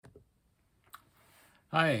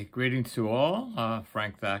Hi, greetings to all.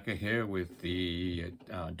 Frank Thacker here with the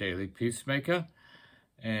Daily Peacemaker.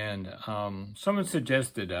 And someone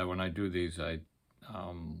suggested that when I do these, I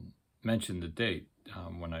mention the date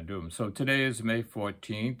when I do them. So today is May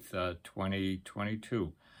 14th,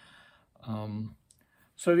 2022.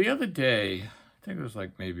 So the other day, I think it was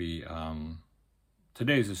like maybe,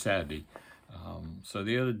 today's a Saturday. So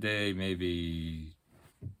the other day, maybe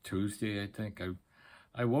Tuesday, I think,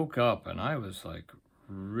 I woke up and I was like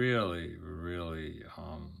really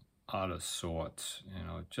out of sorts,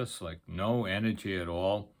 just like no energy at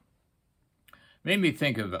all. Made me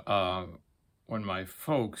think of when my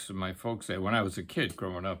folks say, when I was a kid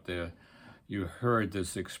growing up there, you heard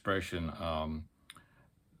this expression,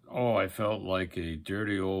 oh, I felt like a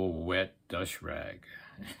dirty old wet dish rag,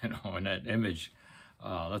 and that image,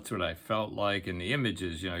 that's what I felt like. And the image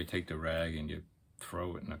is, you take the rag and you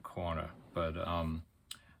throw it in a corner. But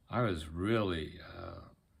I was really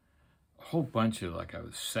a whole bunch of, like, I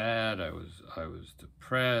was sad, I was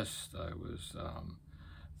depressed, I was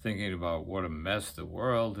thinking about what a mess the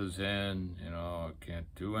world is in. I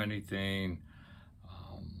can't do anything.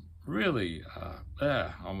 Really,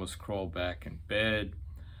 almost crawled back in bed.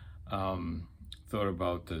 Thought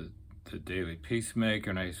about the Daily Peacemaker,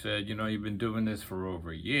 and I said, you've been doing this for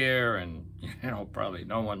over a year, and probably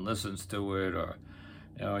no one listens to it, or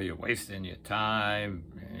you're wasting your time.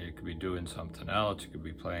 You could be doing something else. You could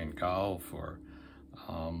be playing golf or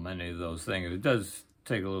any of those things. It does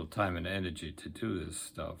take a little time and energy to do this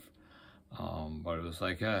stuff. But it was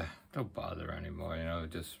like, don't bother anymore,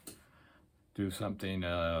 just do something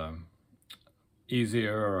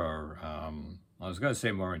easier, or I was going to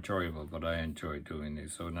say more enjoyable, but I enjoy doing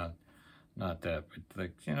these, so not that, but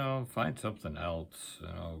like, find something else,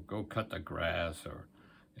 go cut the grass, or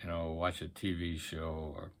watch a TV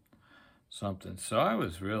show or something. So I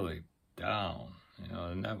was really down,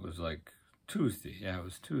 and that was like Tuesday. Yeah, it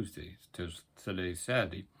was Tuesday. Today's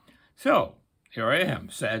Saturday. So here I am,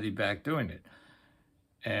 Saturday, back doing it.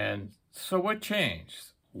 And so what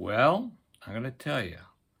changed? Well, I'm going to tell you.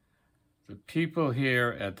 The people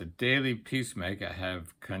here at the Daily Peacemaker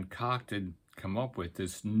have come up with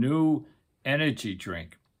this new energy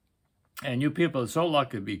drink. And you people are so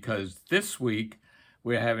lucky, because this week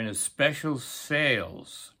we're having a special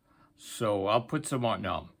sales. So I'll put some on.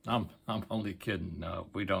 No, I'm only kidding. No,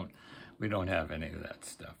 we don't have any of that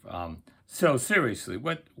stuff. So seriously,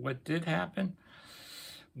 what did happen?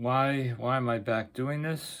 Why am I back doing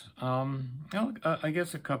this? I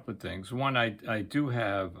guess a couple of things. One, I do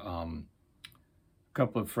have a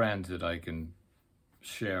couple of friends that I can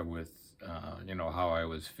share with, how I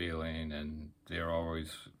was feeling, and they're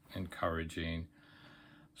always encouraging.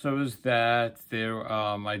 So is that there?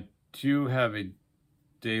 I do have a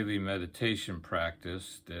daily meditation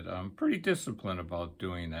practice that I'm pretty disciplined about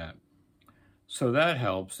doing that. So that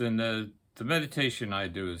helps. And the meditation I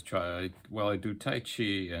do is I do Tai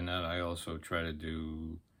Chi, and then I also try to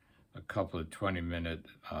do a couple of 20-minute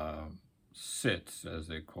sits, as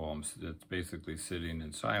they call them. So that's basically sitting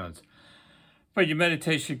in silence. But your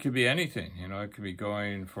meditation could be anything. It could be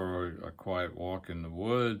going for a quiet walk in the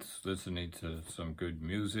woods, listening to some good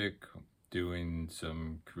music, doing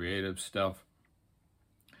some creative stuff.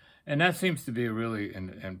 And that seems to be a really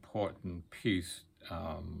important piece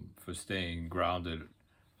for staying grounded,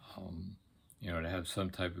 to have some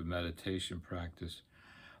type of meditation practice.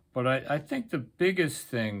 But I think the biggest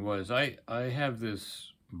thing was I have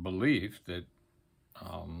this belief that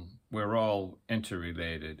we're all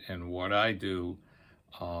interrelated, and what I do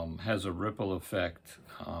has a ripple effect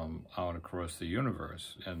out across the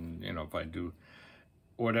universe. And if I do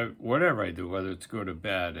whatever I do, whether it's good or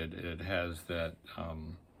bad, it has that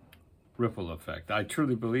ripple effect. I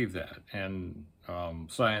truly believe that, and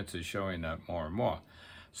science is showing that more and more.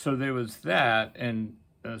 So there was that, and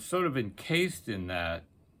sort of encased in that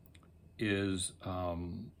is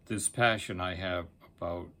this passion I have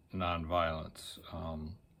about nonviolence.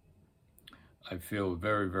 I feel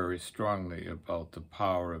very, very strongly about the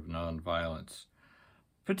power of nonviolence,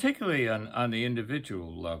 particularly on the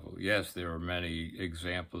individual level. Yes, there are many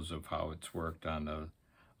examples of how it's worked on the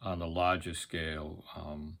larger scale,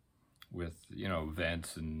 with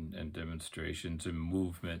events and demonstrations and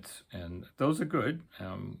movements, and those are good,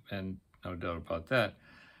 and no doubt about that.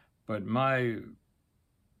 But my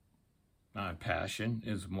passion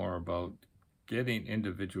is more about getting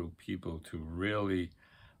individual people to really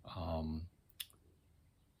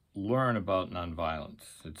learn about nonviolence.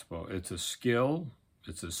 It's a skill,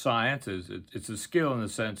 it's a science, it's a skill in the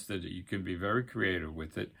sense that you can be very creative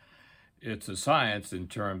with it. It's a science in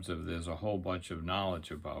terms of there's a whole bunch of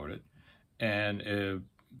knowledge about it. And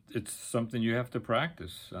it's something you have to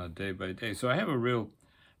practice day by day. So I have a real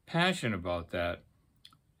passion about that.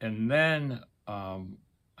 And then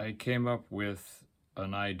I came up with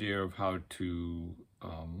an idea of how to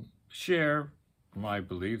share my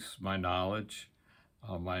beliefs, my knowledge,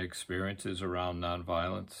 my experiences around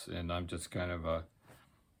nonviolence, and I'm just kind of a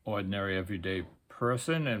ordinary, everyday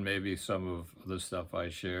person, and maybe some of the stuff I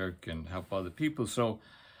share can help other people. So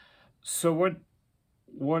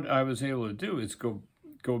what I was able to do is go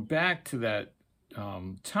back to that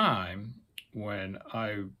time when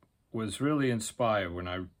I was really inspired, when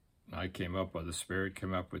I came up, or the Spirit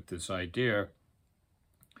came up with this idea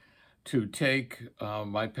to take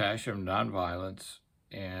my passion of nonviolence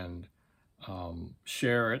and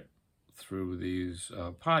share it through these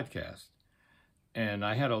podcasts. And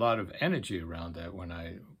I had a lot of energy around that when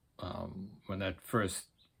that first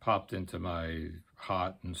popped into my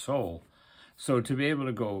heart and soul. So to be able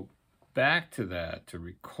to go back to that, to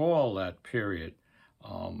recall that period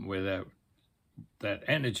where that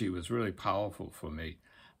energy was really powerful for me,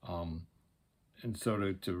 and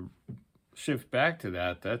so to shift back to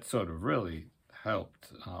that sort of really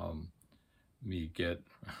helped me get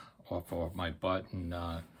off my butt and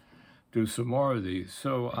do some more of these.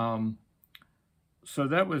 So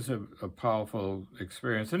that was a powerful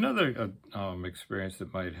experience. Another experience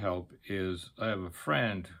that might help is I have a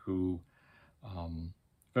friend who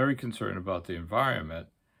very concerned about the environment,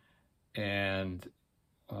 and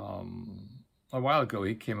a while ago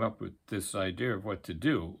he came up with this idea of what to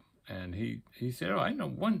do, and he said, "Oh, I know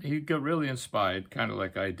one." He got really inspired, kind of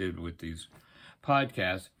like I did with these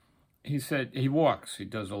podcasts. He said he walks. He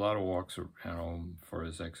does a lot of walks, for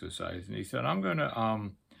his exercise, and he said, "I'm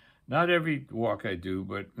gonna not every walk I do,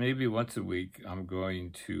 but maybe once a week, I'm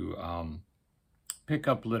going to pick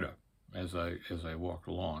up litter as I walk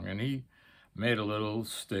along." And he made a little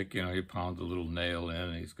stick, he pounded a little nail in,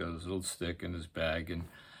 and he's got his little stick in his bag. And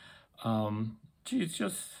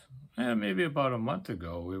just maybe about a month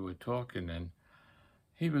ago, we were talking, and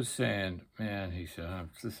he was saying, "Man," he said,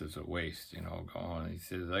 "this is a waste, going." He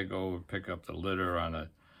says, "I go pick up the litter on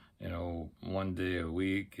one day a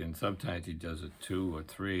week, and sometimes he does it 2 or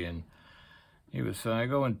 3." And he was saying, "I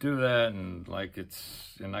go and do that, and like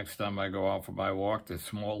it's the next time I go out for my walk,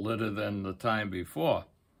 there's more litter than the time before,"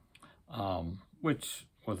 which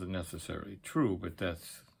wasn't necessarily true, but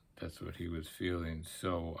that's what he was feeling.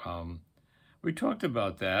 So we talked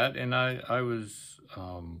about that, and I was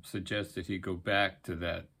suggested he go back to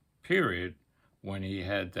that period when he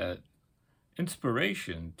had that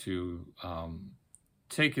inspiration to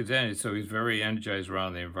take his energy. So he's very energized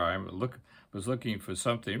around the environment. Was looking for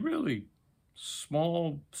something really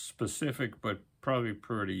small, specific, but probably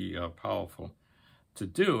pretty powerful to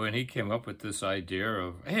do. And he came up with this idea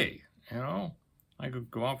of, hey, I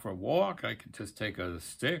could go out for a walk. I could just take a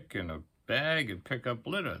stick and a bag and pick up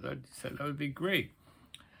litter. He said that would be great.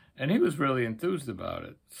 And he was really enthused about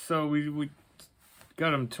it. So we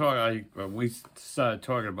got him talking. We started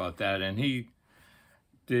talking about that, and he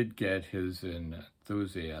did get his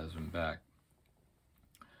enthusiasm back.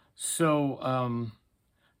 So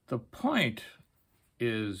the point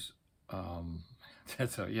is,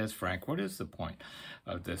 yes, Frank, what is the point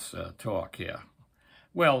of this talk here?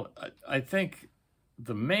 Well, I think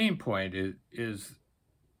the main point is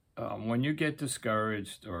when you get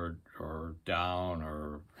discouraged or down,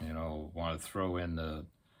 or want to throw in the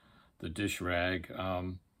dish rag,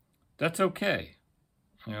 that's okay.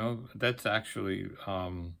 That's actually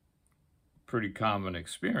pretty common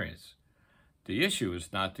experience. The issue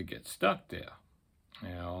is not to get stuck there.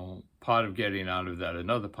 Part of getting out of that,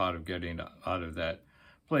 another part of getting out of that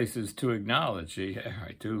place is to acknowledge, yeah,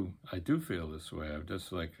 I do feel this way. I'm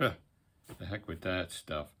just like, the heck with that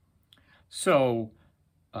stuff. So,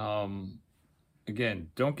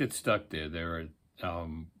 again, don't get stuck there. There are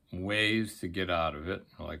ways to get out of it,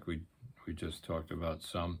 like we just talked about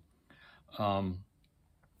some.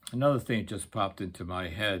 Another thing just popped into my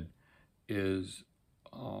head is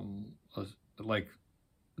like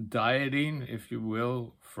dieting, if you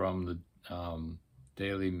will, from the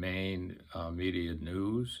daily main media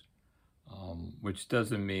news, which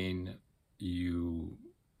doesn't mean you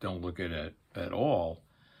don't look at it at all.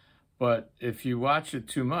 But if you watch it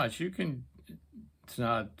too much, it's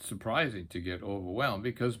not surprising to get overwhelmed,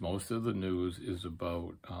 because most of the news is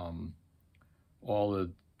about all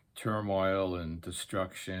the turmoil and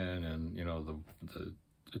destruction and, the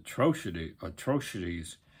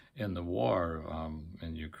atrocities in the war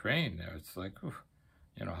in Ukraine there. It's like,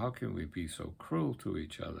 how can we be so cruel to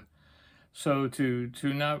each other? So to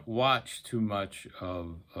not watch too much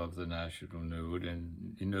of the national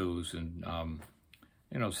news and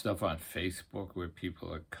stuff on Facebook where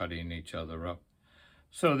people are cutting each other up.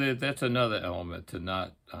 So that's another element, to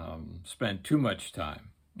not spend too much time.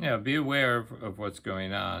 Yeah, be aware of what's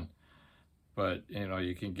going on, but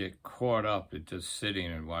you can get caught up in just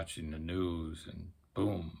sitting and watching the news, and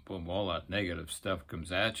boom, boom, all that negative stuff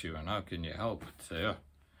comes at you, and how can you help it? Say, oh,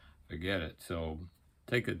 forget it. So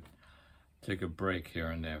take a break here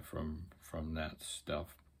and there from that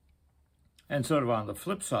stuff. And sort of on the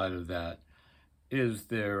flip side of that is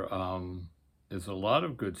there's a lot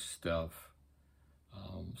of good stuff,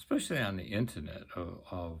 especially on the internet,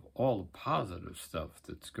 of all the positive stuff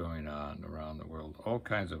that's going on around the world. All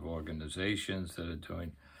kinds of organizations that are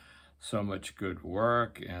doing so much good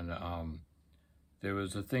work. And there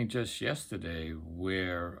was a thing just yesterday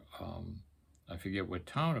where I forget what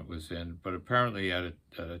town it was in, but apparently at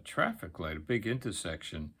a traffic light, a big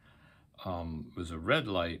intersection, was a red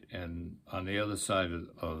light, and on the other side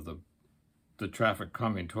of the traffic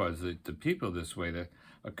coming towards the people this way,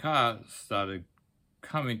 a car started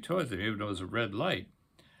coming towards it, even though it was a red light.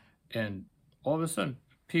 And all of a sudden,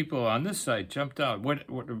 people on this side jumped out. What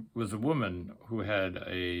was a woman who had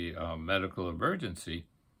a medical emergency,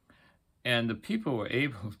 and the people were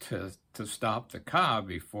able to stop the car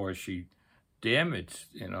before she damaged.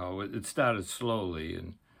 It started slowly,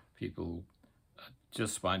 and people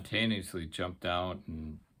just spontaneously jumped out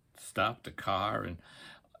and stopped the car,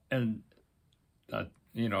 and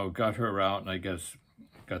got her out, and I guess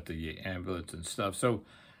got the ambulance and stuff. So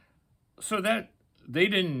that they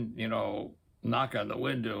didn't, knock on the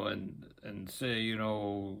window and say,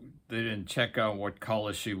 they didn't check out what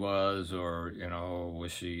color she was, or,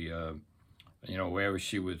 was she, where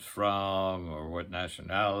she was from, or what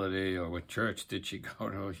nationality, or what church did she go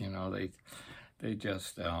to. They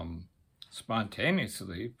just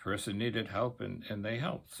spontaneously, person needed help, and they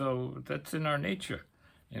helped. So that's in our nature.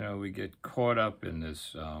 We get caught up in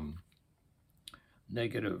this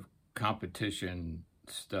negative competition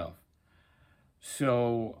stuff.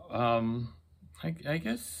 So I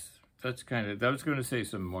guess that's kind of, I was going to say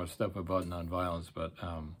some more stuff about nonviolence, but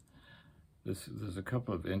there's a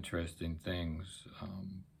couple of interesting things,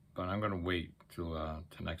 but I'm going to wait till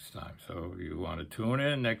next time. So you want to tune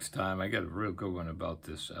in next time. I got a real good one about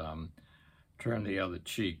this, turn the other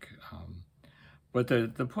cheek. But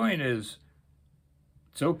the point is,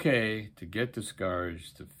 it's okay to get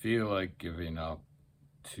discouraged, to feel like giving up,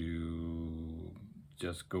 to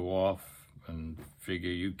just go off and figure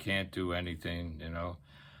you can't do anything,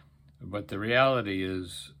 But the reality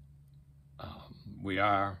is, we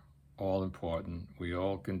are all important. We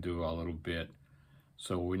all can do our little bit.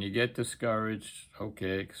 So when you get discouraged,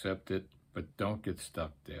 okay, accept it, but don't get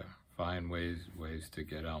stuck there. Find ways to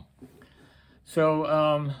get out. So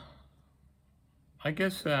I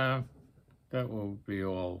guess that will be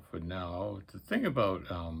all for now. The thing about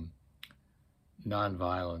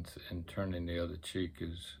nonviolence and turning the other cheek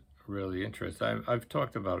is really interesting. I've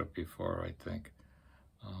talked about it before, I think,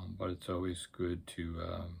 but it's always good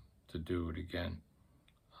to do it again.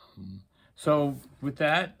 So with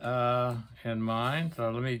that in mind,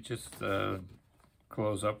 let me just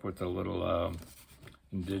close up with a little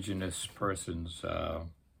Indigenous person's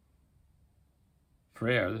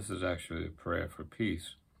prayer. This is actually a prayer for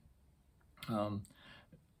peace.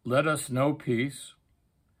 Let us know peace,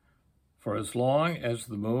 for as long as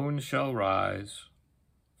the moon shall rise,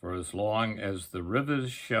 for as long as the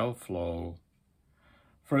rivers shall flow,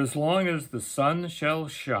 for as long as the sun shall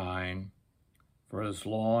shine, for as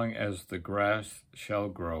long as the grass shall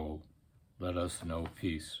grow, let us know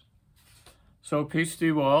peace. So peace to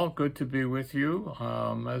you all. Good to be with you.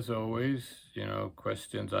 As always,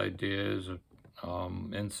 questions, ideas,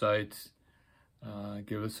 insights,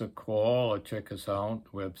 give us a call or check us out,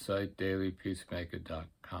 website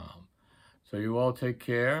dailypeacemaker.com. So you all take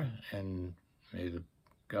care, and may the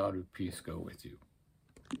God of peace go with you.